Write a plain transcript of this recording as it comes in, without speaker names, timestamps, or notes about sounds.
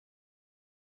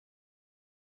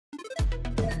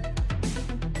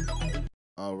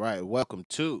All right, welcome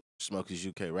to Smokey's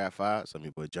UK Rap Files. I'm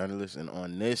your boy Jurnalist, and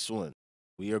on this one,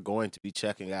 we are going to be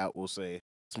checking out, we'll say,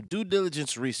 some due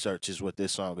diligence research is what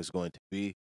this song is going to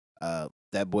be.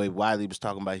 That boy Wiley was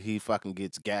talking about he fucking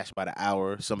gets gashed by the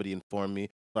hour. Somebody informed me,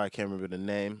 sorry I can't remember the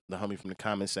name. The homie from the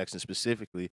comment section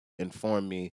specifically informed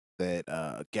me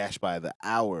that Gash by the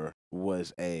Hour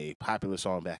was a popular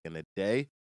song back in the day.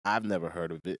 I've never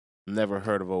heard of it. Never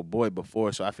heard of Old Boy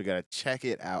before, so I figured I'd check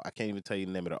it out. I can't even tell you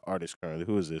the name of the artist currently.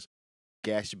 Who is this?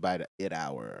 Gashed by the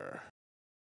Hour.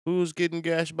 Who's getting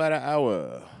gashed by the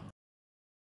hour?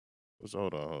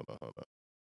 Hold on.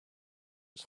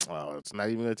 Oh, it's not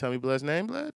even gonna tell me Blood's name,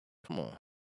 Blood? Come on.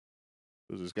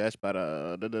 Who's this? Gashed by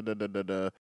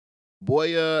the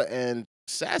Boya and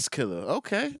Saskilla.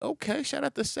 Okay. Shout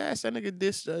out to Sass. That nigga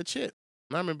dissed Chip.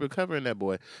 I remember covering that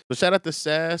boy. So shout out to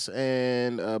Sass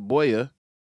and Boya.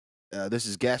 This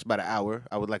is Gash by the Hour.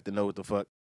 I would like to know what the fuck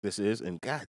this is. And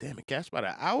god damn it, Gash by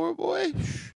the Hour, boy.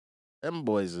 Them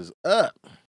boys is up.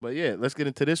 But yeah, let's get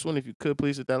into this one. If you could,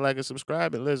 please hit that like and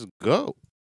subscribe, and let's go.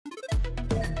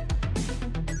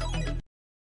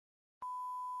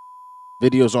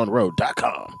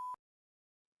 Videosonroad.com.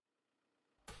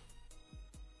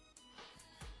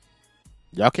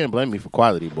 Y'all can't blame me for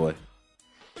quality, boy.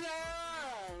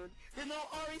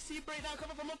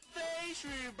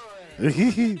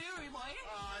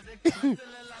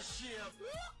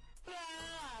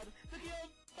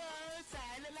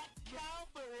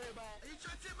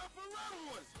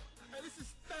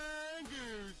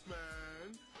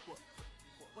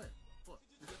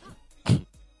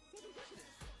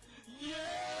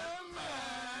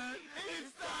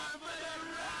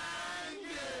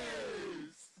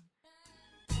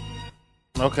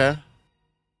 Okay.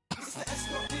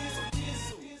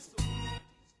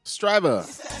 Striver.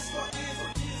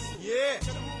 Yeah.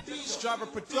 Striver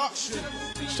production.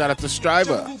 Shout out to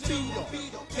Striver.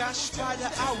 Gash by the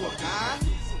hour, man.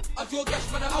 I feel gash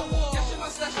by the hour. Gash in my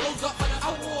slash goes up by the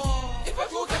hour. If I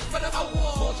feel gash by the hour,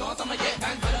 more chance I'ma get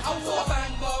banged by the hour.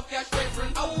 Bang off gash straight for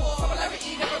an hour.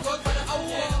 Popularity never goes by the hour.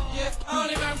 Yeah, I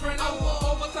only ran for an hour.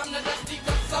 Over time, now that's deep,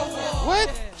 that's sour. What?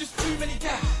 Just too many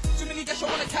gash. Too many gash I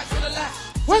wanna catch for the lash.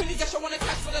 What? Too many gash I wanna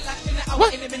catch for the lash. In an hour,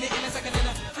 What? in a minute, in a second, in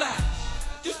a flash.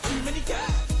 Just too many gash.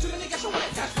 Too many gash I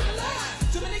wanna catch for the lash.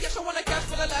 Too many gash I wanna catch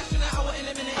for the lash. In an hour, in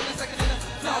a minute, in a second, in a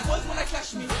now boys wanna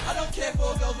clash me, I don't care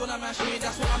for girls wanna mash me,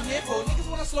 that's what I'm here for. Niggas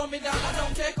wanna slow me down, I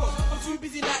don't care cause I'm too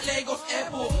busy like Lagos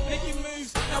airport. Making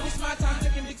moves, now it's my time,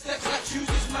 taking big steps like shoes,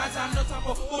 it's my time, no time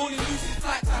for falling loose, it's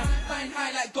flight time. Flying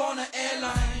high like Ghana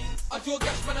Airlines. I draw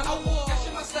gash by the hour, gash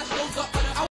in my slash goes up by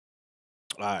the hour.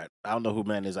 Alright, I don't know who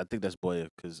man is. I think that's Boya,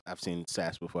 because I've seen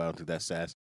Sass before. I don't think that's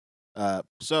Sass.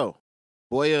 So,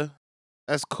 Boya,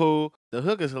 that's cool. The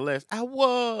hook is hilarious.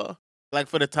 Like,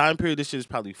 for the time period, this shit is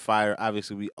probably fire.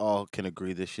 Obviously, we all can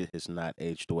agree this shit has not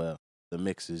aged well. The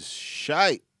mix is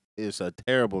shite. It's a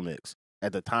terrible mix.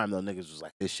 At the time, though, niggas was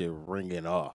like, this shit ringing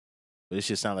off. But this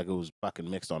shit sound like it was fucking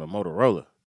mixed on a Motorola.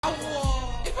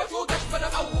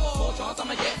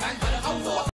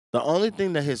 The only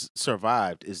thing that has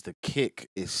survived is the kick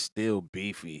is still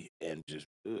beefy and just,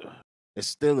 ugh. It's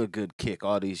still a good kick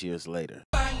all these years later.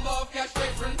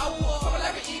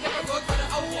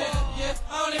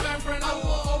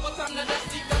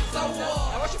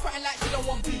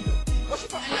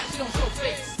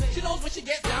 She knows when she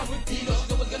gets down with Vito,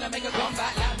 she's always gonna make a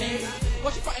comeback like me.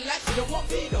 What she fighting like she don't want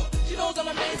Vito. She knows I'm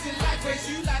amazing like Grace.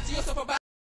 You lie to yourself about.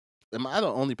 Am I the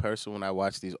only person when I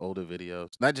watch these older videos?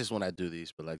 Not just when I do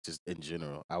these, but like just in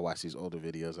general. I watch these older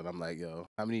videos and I'm like, yo,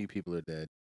 how many people are dead?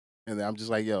 And then I'm just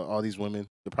like, yo, all these women,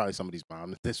 they're probably somebody's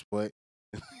mom at this point.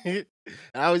 And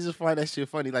I always just find that shit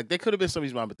funny. Like, they could have been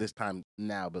somebody's mom at this time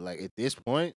now, but like at this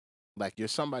point, like you're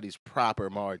somebody's proper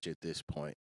Marge at this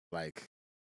point. Like,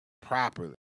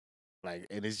 properly. Like,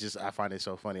 and it's just, I find it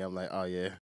so funny. I'm like, oh yeah.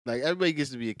 Like, everybody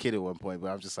gets to be a kid at one point, but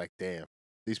I'm just like, damn,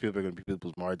 these people are going to be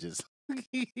people's Marges.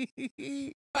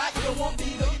 You don't want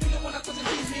Vito, you didn't want to touch and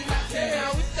tease me like that.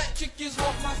 Now if that chick is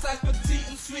off my size, petite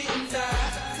and sweet and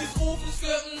that. This awful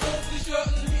skirt and awful shirt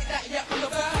and hit that yap in the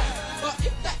back. But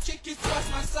if that chick is twice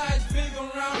my size, big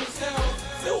and round as hell,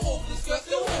 still awful skirt,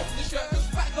 still awful shirt, cause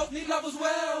fat girls need love as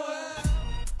well.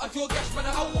 I draw gash by the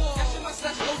hour, gash in my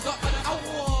slash goes up by the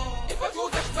hour. If I draw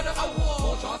gash by the hour,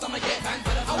 more chance I'ma get banged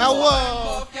by the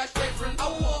hour. Gash straight for an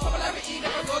hour, popularity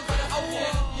never goes by the hour.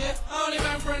 Yeah, I only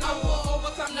ran for an hour. Over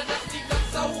time, now that's deep,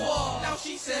 that's sour. Now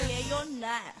she says, yeah, you're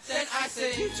nice. Then I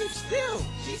say, you too still.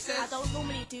 She says, I don't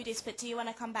normally do this, but do you want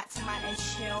to come back to mine and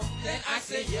chill? Then I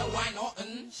say, yeah, why not?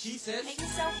 And she says, make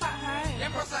yourself at home.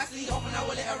 Then precisely half an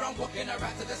hour later, I'm walking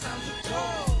around to the sounds of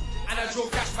Joe. And I draw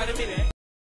cash by the minute.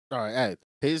 All right, hey,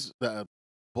 here's the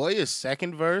Boya's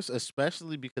second verse,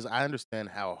 especially because I understand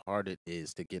how hard it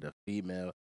is to get a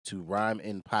female to rhyme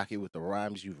in pocket with the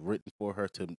rhymes you've written for her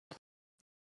to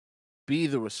be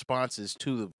the responses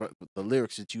to the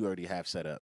lyrics that you already have set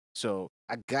up. So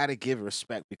I gotta give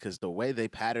respect because the way they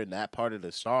pattern that part of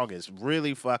the song is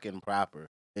really fucking proper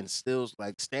and still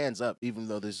like stands up even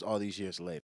though this is all these years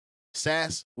later.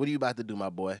 Sass, what are you about to do, my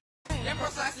boy? Then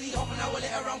precisely half an hour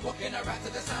later, I'm walking around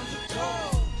to the sound of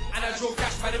Joe. And I drove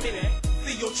Gash by the minute.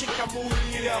 See your chick, I'm moving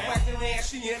in there, whacking there,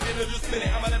 she ain't in just minute.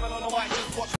 I'm a level on the white,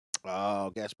 just watch. Oh,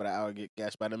 Gash by the hour, get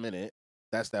Gash by the minute.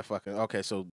 That's that fucking okay.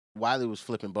 So Wiley was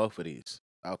flipping both of these.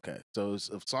 Okay, so it's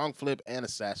a song flip and a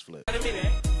Sass flip. By the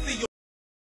minute. See your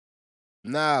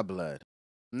Nah, blood.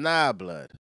 Nah,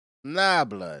 blood. Nah,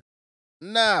 blood.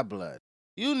 Nah, blood.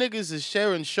 You niggas is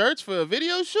sharing shirts for a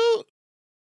video shoot?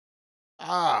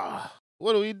 Ah,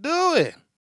 what are we doing?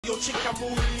 Your chick, I'm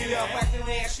moving in there, whacking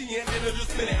there, she ain't in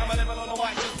just minute. I'm a level on the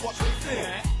white, just watch me sing.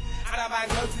 And I bang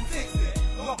hers and six it.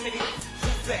 Not many,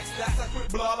 just sex. That's a quick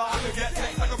blah blah. I can get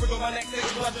text. I can wiggle my neck,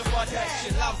 six blood just watch that.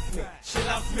 She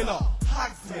loves me not.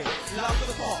 Hugs me, love to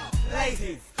the top.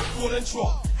 Ladies, full and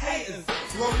trot. Haters,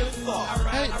 rolling the sock.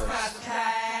 Around,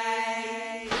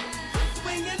 okay.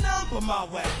 Swing your number my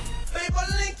way. Babe,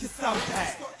 I'll link you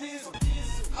someday.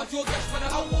 I do a Gash for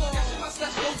the hour. Gash in my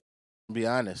slash go. Be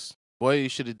honest. Boy, you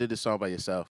should have did this song by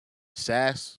yourself.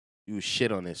 Sass, you was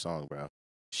shit on this song, bro.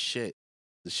 Shit.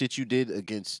 The shit you did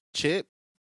against Chip,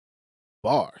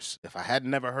 bars. If I had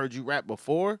never heard you rap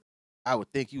before, I would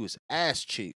think you was ass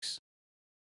cheeks.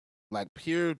 Like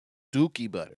pure dookie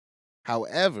butter.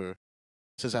 However,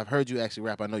 since I've heard you actually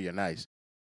rap, I know you're nice.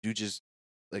 You just,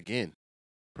 again,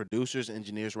 producers,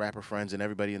 engineers, rapper friends, and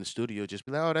everybody in the studio just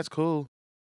be like, oh, that's cool.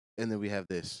 And then we have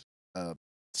this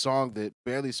song that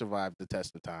barely survived the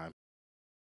test of time.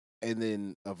 And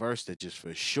then a verse that just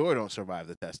for sure don't survive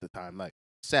the test of time. Like,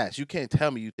 Sass, you can't tell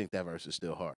me you think that verse is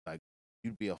still hard. Like,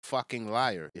 you'd be a fucking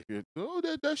liar if you're, oh,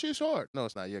 that shit's hard. No,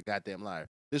 it's not. You're a goddamn liar.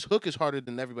 This hook is harder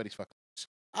than everybody's fucking verse.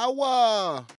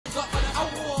 Awa!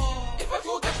 If I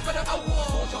go Gash for the hour,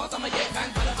 more chance I'ma get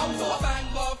bang for the hour.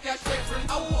 Bang love, Gash straight for an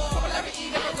hour. Popularity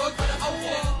never goes for the hour.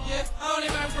 Yeah, I only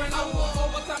man for an hour.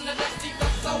 Overtime, that's deep,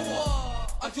 that's sour.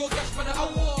 I do Gash for the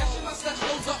hour. Gash in my slash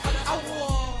goes up for the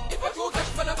hour. If I go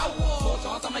Gash for the hour, more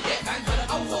chance I'ma get bang for the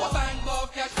hour. Bang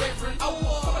love, Gash straight for an hour.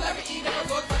 Popularity never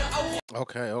goes for the hour.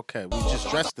 Okay. We just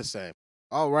dressed the same.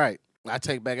 All right. I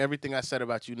take back everything I said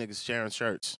about you niggas sharing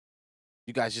shirts.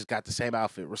 You guys just got the same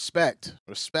outfit. Respect.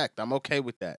 I'm okay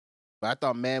with that. But I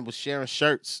thought man was sharing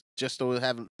shirts just to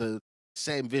have the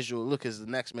same visual look as the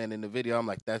next man in the video. I'm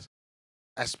like, that's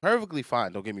perfectly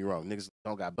fine. Don't get me wrong. Niggas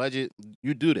don't got budget.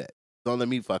 You do that. Don't let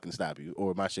me fucking stop you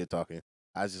or my shit talking.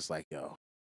 I was just like, yo,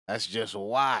 that's just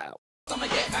wild. I'ma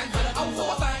get bang for the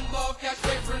hour. Bang love, Gash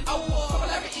straight for an hour.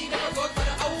 Popularity never goes for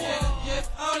the hour. Yeah,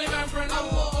 I only man for an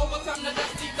hour. Overtime,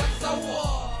 that's deep, that's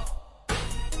sour.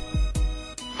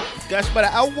 Gash by the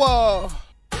hour.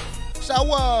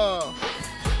 Sour.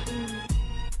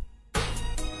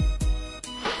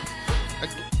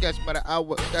 Gash by the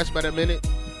hour. Gash by the minute.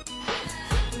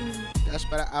 Gash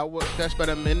by the hour. Gash by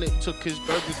the minute. Took his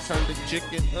burger, turned the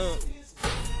chicken up.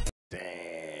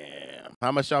 Damn.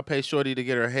 How much y'all pay Shorty to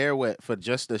get her hair wet for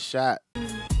just a shot?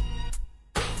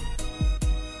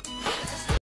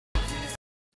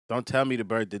 Don't tell me the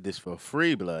bird did this for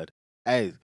free, blood.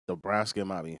 Hey, the brown skin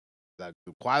mommy. Like,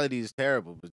 the quality is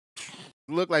terrible, but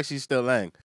look like she's still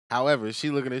laying. However, she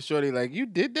looking at Shorty like, you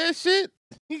did that shit?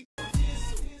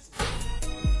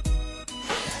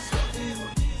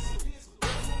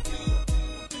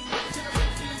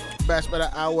 Gash by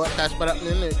the hour, gash by the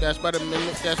minute, gash by the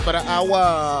minute, gash by the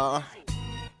hour.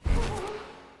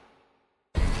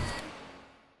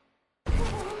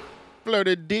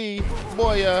 Boya Dee,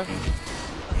 Boya.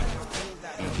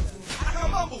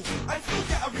 I still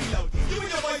get a reload. You and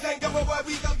your boys ain't going where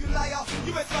we go, you liar.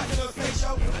 You ain't starting no stage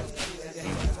show.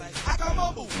 I can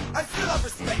mumble, I still have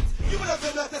respect. You would have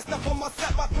learned that stuff on my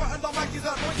set, my threat and the mic is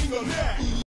pointing on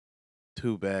me.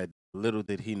 Too bad. Little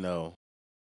did he know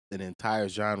an entire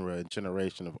genre and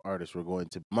generation of artists were going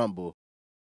to mumble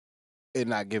and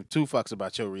not give two fucks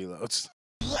about your reloads.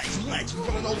 Let's you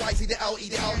wanna know why? Eat it out.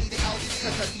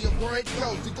 Cause I eat a word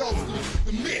goes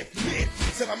the myth.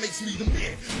 Said I makes me the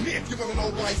myth. You wanna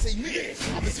know why? Say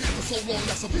myth. I've been spent for so long,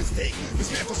 that's a mistake. Been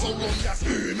spent for so long, that's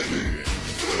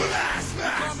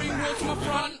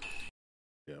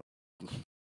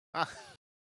Yeah.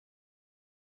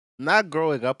 Not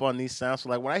growing up on these sounds. So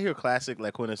like when I hear classic,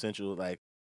 like quintessential, like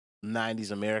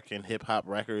 90s American hip hop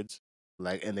records,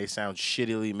 like, and they sound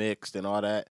shittily mixed and all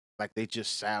that, like they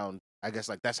just sound, I guess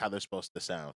like that's how they're supposed to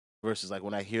sound. Versus like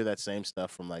when I hear that same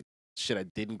stuff from like shit I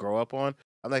didn't grow up on.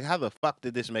 I'm like, how the fuck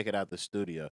did this make it out the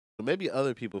studio? So maybe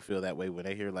other people feel that way when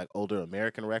they hear like older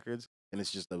American records, and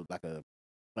it's just a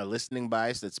listening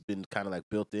bias that's been kind of like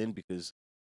built in because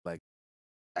like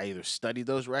I either studied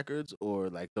those records or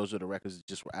like those are the records that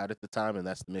just were out at the time, and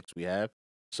that's the mix we have.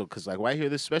 So, cause like when I hear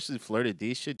this, especially Flirta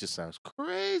D shit, just sounds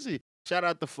crazy. Shout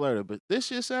out to Flirta, but this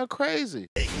shit sound crazy.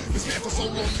 Can't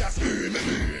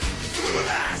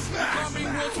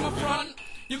bring wool to my front.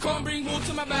 You can't bring wool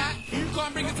to my back. You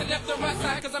can't bring it to left or right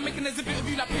side, cause I'm making a zipper of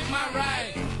you that pick my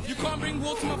ride. You can't bring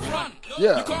wool to my front.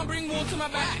 Yeah. You can't bring wool to my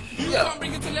back. You can't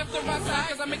bring it to left or right side,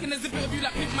 cause I'm making a zipper of you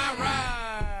that pick my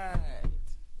ride.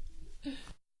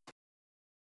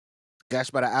 Gash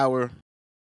by the Hour.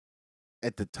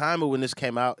 At the time of when this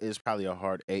came out, it's probably a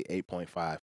hard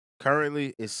 8.5.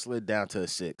 Currently, it's slid down to a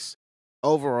 6.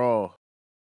 Overall,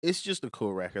 it's just a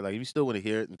cool record. Like, if you still want to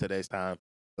hear it in today's time,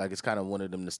 like, it's kind of one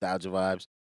of them nostalgia vibes.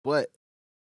 But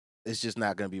it's just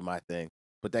not going to be my thing.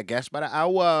 But that Gash by the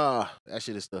Hour, that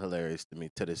shit is still hilarious to me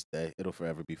to this day. It'll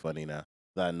forever be funny now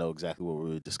that I know exactly what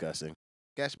we were discussing.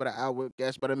 Gash by the Hour,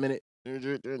 Gash by the Minute. All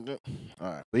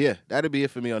right. But yeah, that'll be it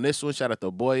for me on this one. Shout out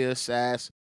to Boya, Sass,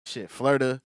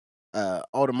 Flirta,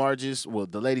 all the Marges. Well,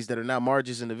 the ladies that are now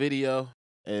Marges in the video.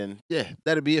 And yeah,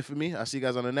 that'll be it for me. I'll see you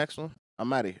guys on the next one.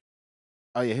 I'm out of here.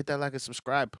 Oh yeah, hit that like and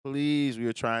subscribe, please. We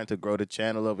are trying to grow the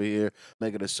channel over here,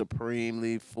 make it a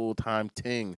supremely full-time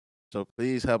thing. So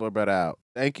please help our brother out.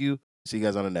 Thank you. See you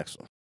guys on the next one.